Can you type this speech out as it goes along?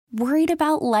Worried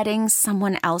about letting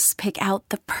someone else pick out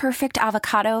the perfect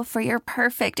avocado for your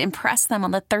perfect impress them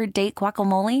on the third date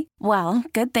guacamole? Well,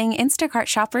 good thing Instacart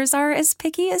shoppers are as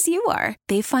picky as you are.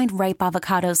 They find ripe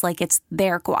avocados like it's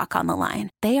their guac on the line.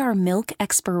 They are milk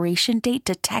expiration date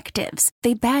detectives.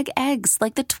 They bag eggs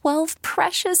like the 12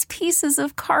 precious pieces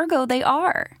of cargo they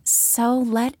are. So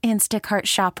let Instacart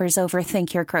shoppers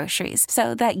overthink your groceries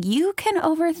so that you can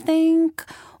overthink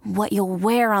what you'll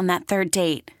wear on that third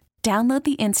date. Download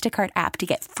the Instacart app to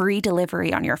get free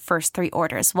delivery on your first 3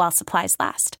 orders while supplies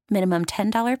last. Minimum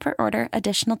 $10 per order.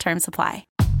 Additional terms apply.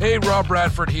 Hey, Rob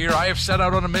Bradford here. I have set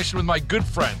out on a mission with my good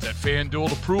friends at FanDuel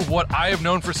to prove what I have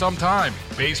known for some time.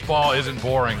 Baseball isn't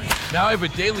boring. Now I have a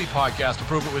daily podcast to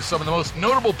prove it with some of the most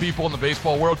notable people in the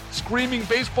baseball world, screaming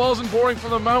baseball isn't boring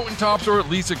from the mountaintops, or at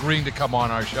least agreeing to come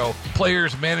on our show.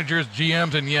 Players, managers,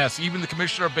 GMs, and yes, even the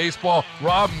commissioner of baseball,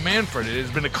 Rob Manfred. It has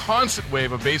been a constant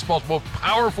wave of baseball's most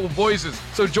powerful voices.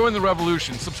 So join the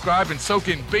revolution. Subscribe and soak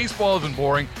in Baseball Isn't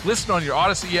Boring. Listen on your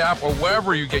Odyssey app or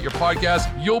wherever you get your podcasts.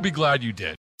 You'll be glad you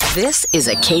did. This is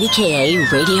a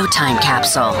KDKA radio time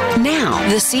capsule. Now,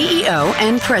 the CEO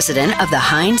and president of the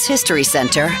Heinz History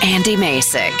Center, Andy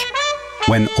Masek.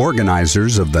 When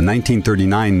organizers of the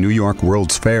 1939 New York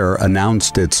World's Fair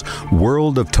announced its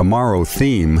World of Tomorrow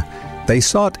theme, they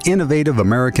sought innovative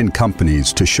American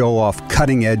companies to show off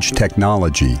cutting-edge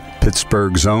technology.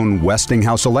 Pittsburgh's own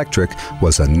Westinghouse Electric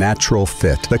was a natural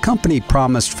fit. The company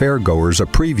promised fairgoers a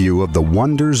preview of the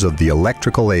wonders of the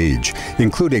electrical age,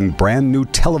 including brand new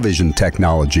television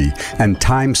technology and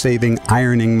time-saving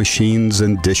ironing machines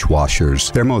and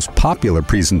dishwashers. Their most popular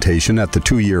presentation at the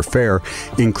 2-year fair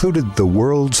included the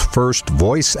world's first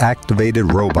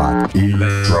voice-activated robot,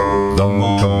 Electro the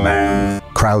Moto Man.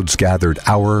 Crowds gathered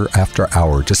hour after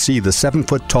hour to see the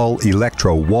 7-foot-tall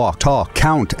Electro walk, talk,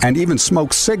 count, and even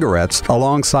smoke cigarettes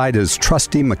alongside his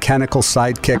trusty mechanical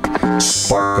sidekick,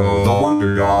 Sparko the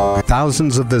Wonder Dog.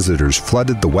 Thousands of visitors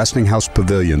flooded the Westinghouse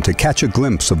Pavilion to catch a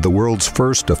glimpse of the world's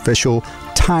first official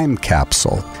time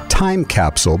capsule. Time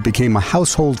capsule became a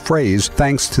household phrase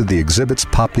thanks to the exhibit's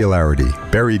popularity.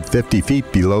 Buried 50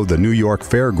 feet below the New York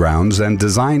Fairgrounds and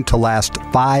designed to last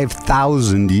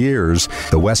 5,000 years,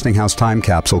 the Westinghouse time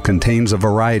capsule contains a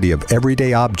variety of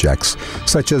everyday objects,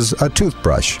 such as a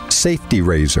toothbrush, safety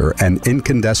razor, and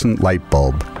incandescent light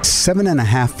bulb.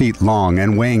 7.5 feet long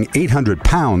and weighing 800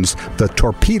 pounds, the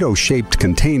torpedo-shaped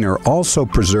container also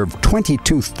preserved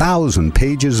 22,000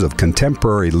 pages of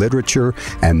contemporary literature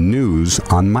and news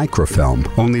on microfilm.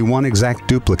 Only one exact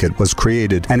duplicate was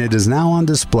created, and it is now on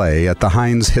display at the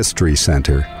Heinz History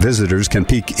Center. Visitors can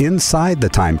peek inside the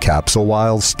time capsule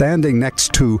while standing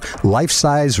next to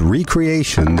life-size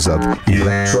recreations of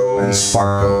Electro and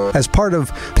Sparko as part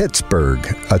of Pittsburgh,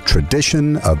 a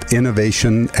tradition of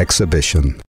innovation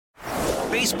exhibition.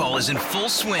 Baseball is in full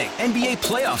swing. NBA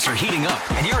playoffs are heating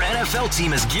up, and your NFL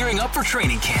team is gearing up for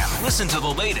training camp. Listen to the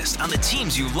latest on the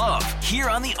teams you love here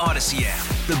on the Odyssey app.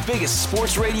 The biggest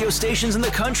sports radio stations in the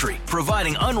country,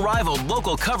 providing unrivaled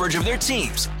local coverage of their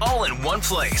teams, all in one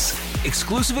place.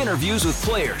 Exclusive interviews with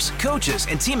players, coaches,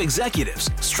 and team executives,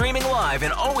 streaming live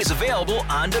and always available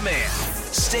on demand.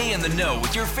 Stay in the know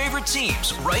with your favorite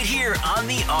teams right here on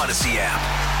the Odyssey app.